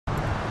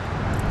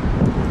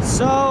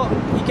So,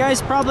 you guys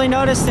probably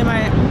noticed in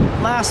my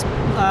last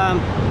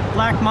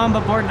Black Mamba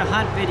Board to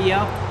Hunt video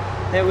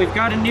that we've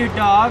got a new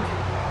dog.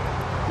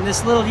 And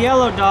this little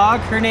yellow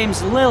dog, her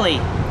name's Lily.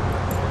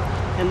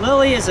 And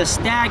Lily is a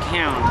stag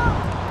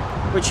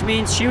hound, which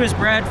means she was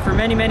bred for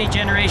many, many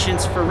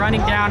generations for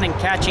running down and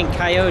catching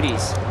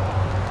coyotes.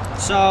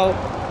 So,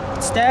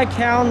 stag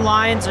hound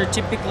lines are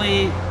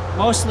typically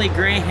mostly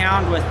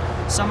greyhound with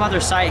some other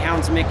sight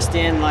hounds mixed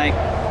in, like,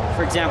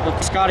 for example,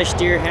 Scottish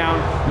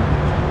deerhound,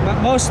 but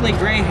mostly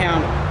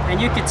greyhound. And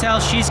you can tell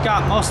she's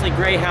got mostly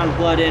greyhound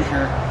blood in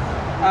her.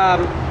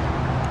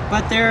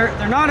 But they're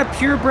not a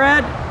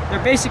purebred.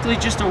 They're basically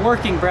just a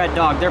working bred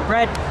dog. They're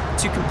bred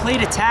to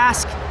complete a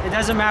task. It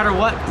doesn't matter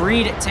what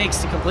breed it takes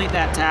to complete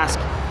that task.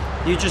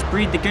 You just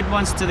breed the good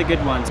ones to the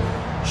good ones.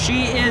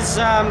 She is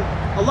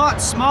a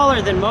lot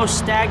smaller than most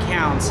stag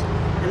hounds,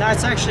 and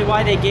that's actually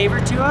why they gave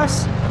her to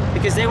us,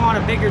 because they want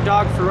a bigger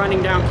dog for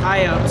running down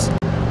coyotes,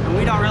 and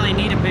we don't really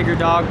need a bigger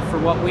dog for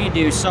what we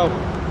do. So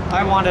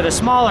I wanted a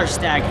smaller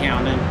stag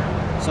hound,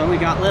 and so we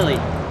got Lily.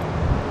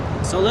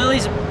 So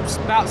Lily's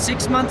about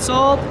 6 months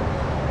old,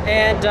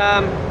 and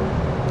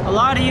a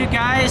lot of you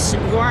guys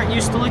who aren't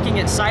used to looking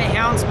at sight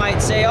hounds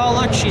might say, oh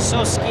look, she's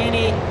so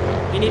skinny,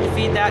 you need to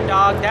feed that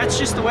dog. That's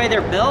just the way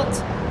they're built.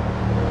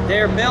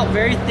 They're built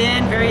very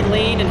thin, very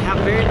lean, and have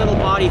very little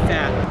body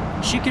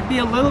fat. She could be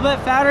a little bit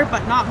fatter,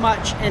 but not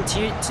much, and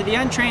to the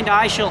untrained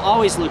eye, she'll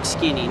always look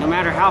skinny, no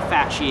matter how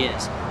fat she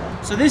is.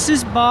 So this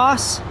is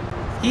Boss.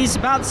 He's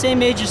about the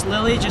same age as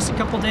Lily, just a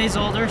couple days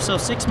older, so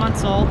 6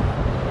 months old.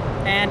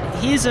 And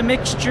he's a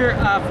mixture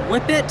of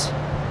Whippet,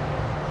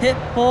 Pit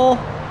Bull,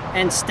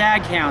 and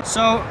Stag Hound.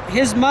 So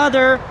his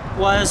mother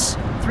was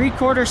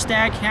 3/4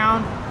 Stag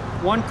Hound,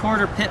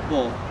 1/4 Pit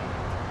Bull.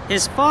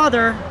 His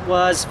father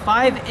was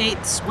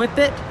 5/8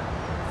 Whippet,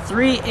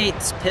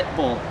 3/8 Pit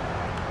Bull.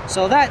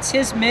 So that's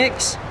his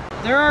mix.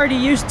 They're already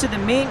used to the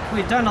mink.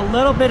 We've done a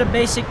little bit of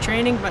basic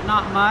training, but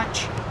not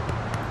much.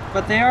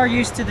 But they are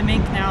used to the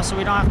mink now, so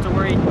we don't have to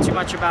worry too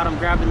much about them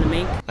grabbing the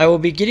mink. I will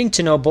be getting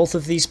to know both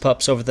of these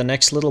pups over the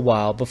next little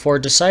while before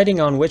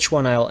deciding on which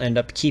one I'll end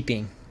up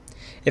keeping.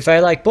 If I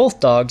like both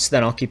dogs,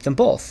 then I'll keep them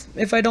both.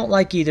 If I don't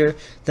like either,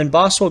 then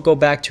Boss will go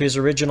back to his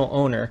original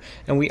owner,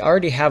 and we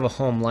already have a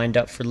home lined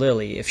up for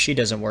Lily if she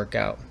doesn't work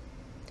out.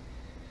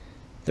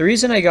 The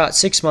reason I got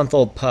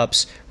 6-month-old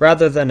pups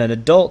rather than an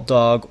adult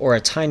dog or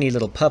a tiny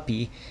little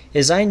puppy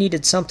is I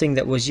needed something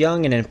that was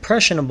young and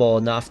impressionable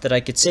enough that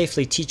I could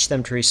safely teach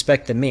them to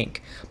respect the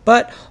mink,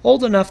 but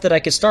old enough that I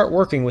could start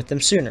working with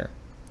them sooner.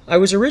 I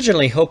was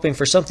originally hoping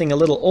for something a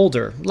little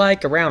older,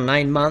 like around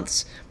 9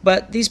 months,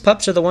 but these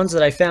pups are the ones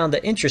that I found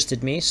that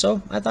interested me,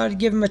 so I thought I'd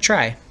give them a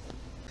try.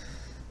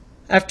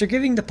 After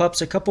giving the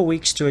pups a couple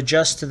weeks to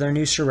adjust to their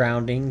new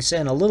surroundings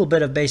and a little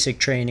bit of basic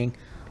training,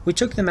 we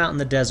took them out in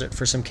the desert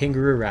for some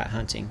kangaroo rat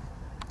hunting.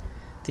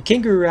 The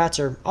kangaroo rats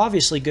are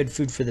obviously good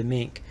food for the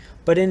mink,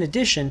 but in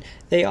addition,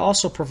 they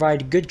also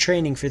provide good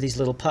training for these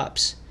little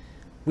pups.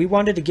 We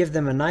wanted to give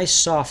them a nice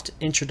soft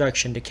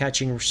introduction to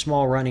catching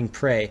small running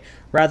prey,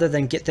 rather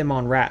than get them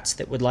on rats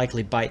that would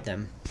likely bite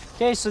them.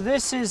 Okay, so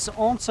this is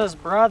Onsa's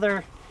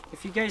brother.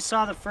 If you guys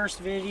saw the first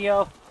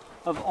video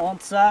of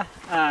Onsa,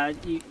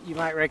 you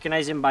might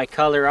recognize him by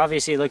color.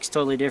 Obviously he looks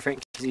totally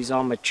different because he's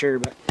all mature,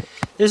 but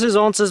this is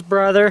Onsa's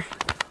brother,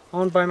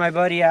 owned by my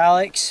buddy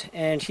Alex,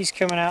 and he's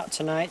coming out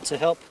tonight to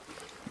help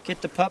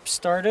get the pups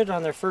started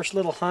on their first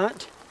little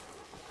hunt.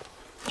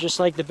 Just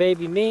like the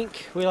baby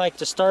mink, we like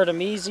to start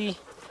them easy,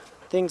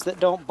 things that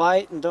don't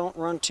bite and don't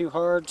run too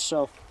hard,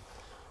 so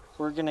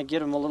we're gonna get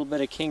them a little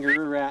bit of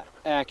kangaroo rat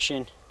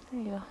action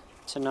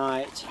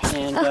tonight.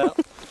 And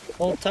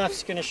Old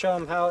Tough's gonna show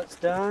them how it's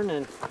done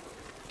and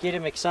get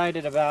him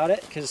excited about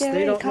it, because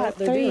they don't know what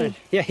they're doing.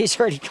 Yeah, he's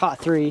already caught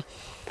 3,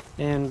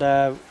 and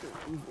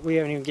we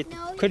haven't even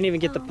couldn't even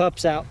get the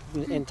pups out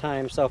in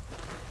time. So,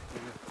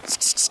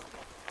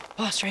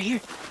 Boss, right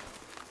here,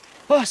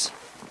 Boss.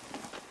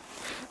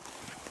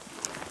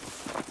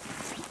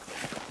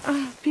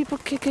 People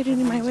keep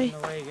getting in my way.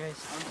 In the way, guys.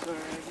 I'm sorry.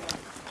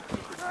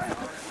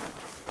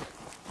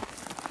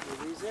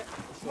 Release it.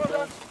 Come on,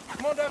 Doug.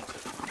 Come on, Doug.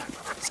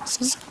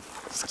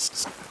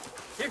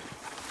 Here.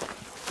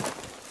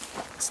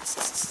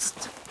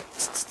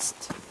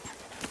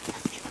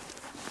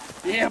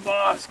 Yeah,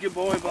 Boss. Good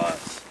boy,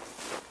 Boss.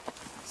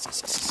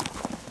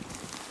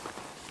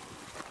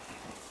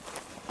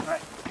 All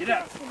right, get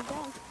out.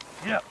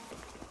 Get up.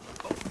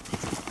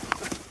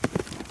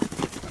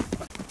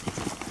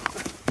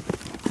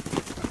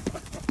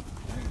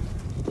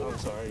 I'm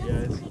sorry,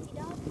 guys.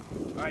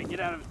 All right, get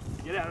out of it.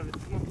 Get out of it.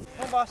 Come on.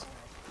 Come on, Boss.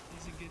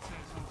 He's a good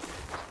size one.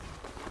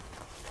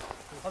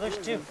 Oh, there's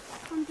 2.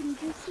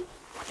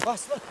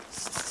 Boss, look.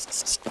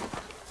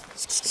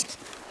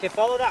 Okay,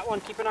 follow that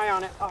one. Keep an eye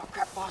on it. Oh,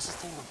 crap. Boss is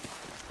tangling.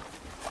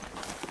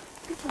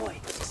 Good boy.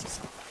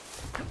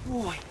 Good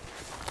boy.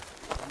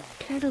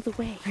 Get out of the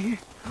way. Right here.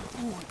 Good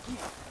boy.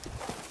 Yeah.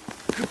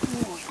 Good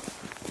boy.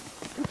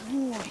 Good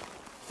boy.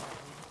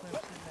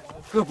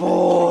 Good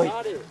boy.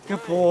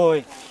 Good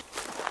boy.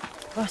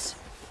 Boss.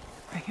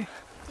 Right here.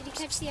 Did you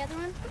catch the other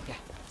one? Yeah.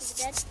 Is it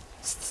dead?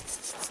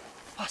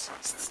 Boss.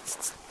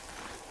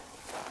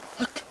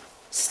 Look.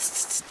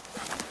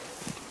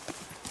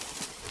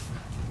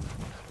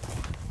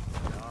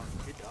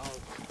 Good dog.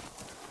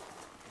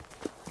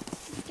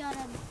 He's got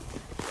him.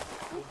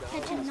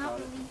 Catch him, not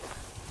release.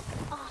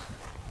 Oh,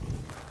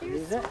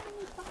 there's Is so it?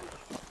 many bugs.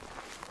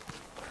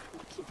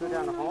 Keep Go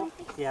down the going on, hall. I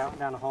think. Yeah,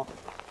 down the hall.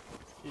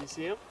 Can you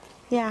see him?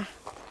 Yeah.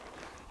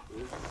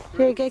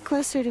 Here, get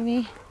closer to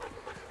me.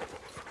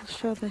 I'll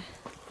show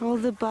all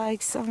the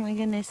bugs. Oh my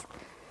goodness.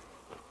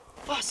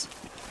 Boss.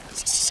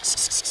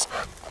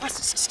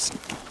 Boss.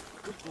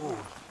 Good boy.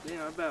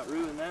 Yeah, I about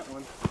ruined that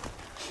one.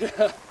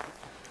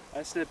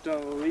 I stepped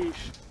on a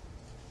leash.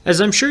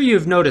 As I'm sure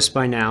you've noticed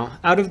by now,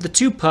 out of the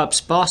two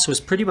pups, Boss was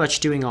pretty much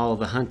doing all of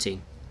the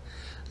hunting.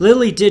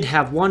 Lily did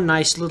have one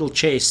nice little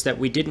chase that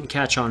we didn't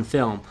catch on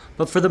film,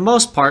 but for the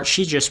most part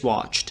she just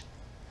watched.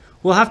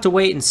 We'll have to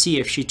wait and see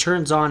if she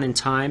turns on in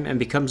time and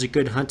becomes a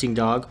good hunting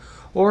dog,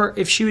 or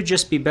if she would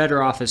just be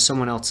better off as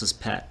someone else's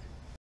pet.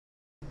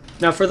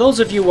 Now for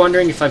those of you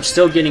wondering if I'm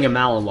still getting a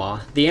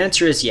Malinois, the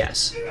answer is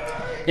yes.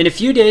 In a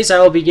few days I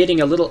will be getting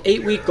a little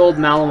 8-week-old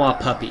Malinois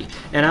puppy,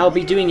 and I will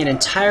be doing an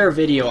entire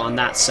video on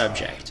that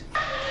subject.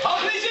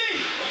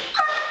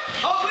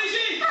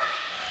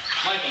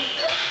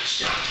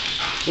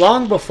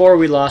 Long before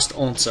we lost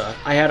Onsa,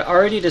 I had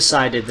already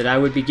decided that I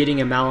would be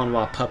getting a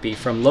Malinois puppy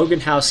from Logan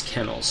House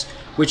Kennels,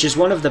 which is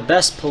one of the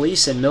best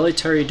police and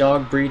military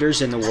dog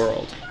breeders in the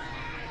world.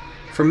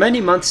 For many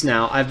months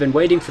now, I've been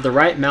waiting for the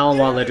right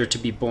Malinois litter to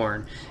be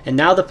born, and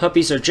now the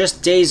puppies are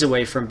just days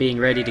away from being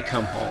ready to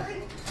come home.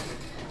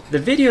 The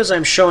videos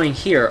I'm showing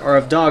here are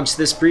of dogs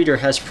this breeder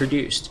has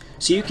produced,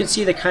 so you can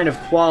see the kind of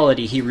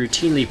quality he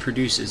routinely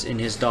produces in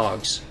his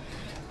dogs.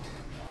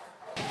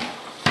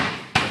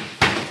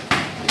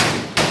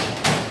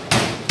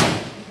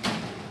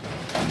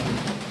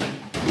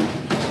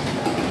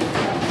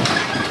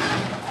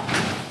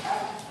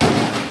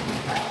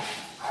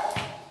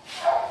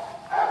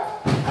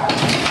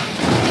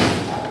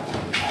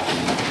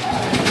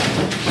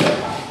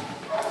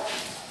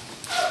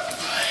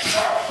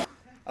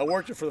 I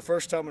worked her for the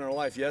first time in her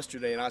life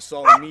yesterday, and I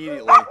saw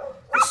immediately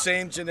the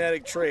same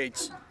genetic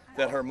traits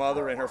that her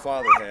mother and her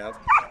father have,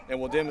 and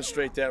we'll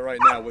demonstrate that right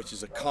now, which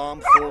is a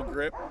calm, full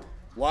grip,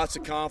 lots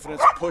of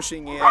confidence,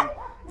 pushing in,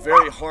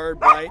 very hard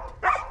bite,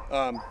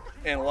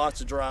 and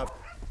lots of drive.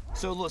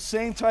 So look,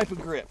 same type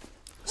of grip,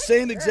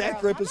 same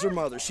exact grip as her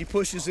mother. She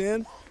pushes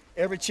in,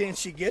 every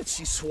chance she gets,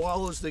 she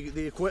swallows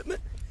the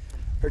equipment.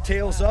 Her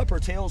tail's up, her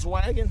tail's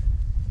wagging.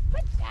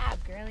 Good job,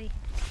 girly.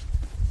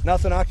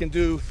 Nothing I can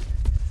do.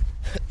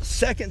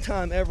 Second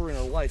time ever in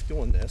her life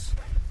doing this.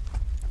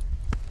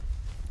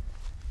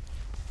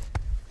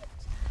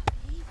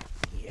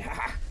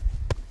 Yeah.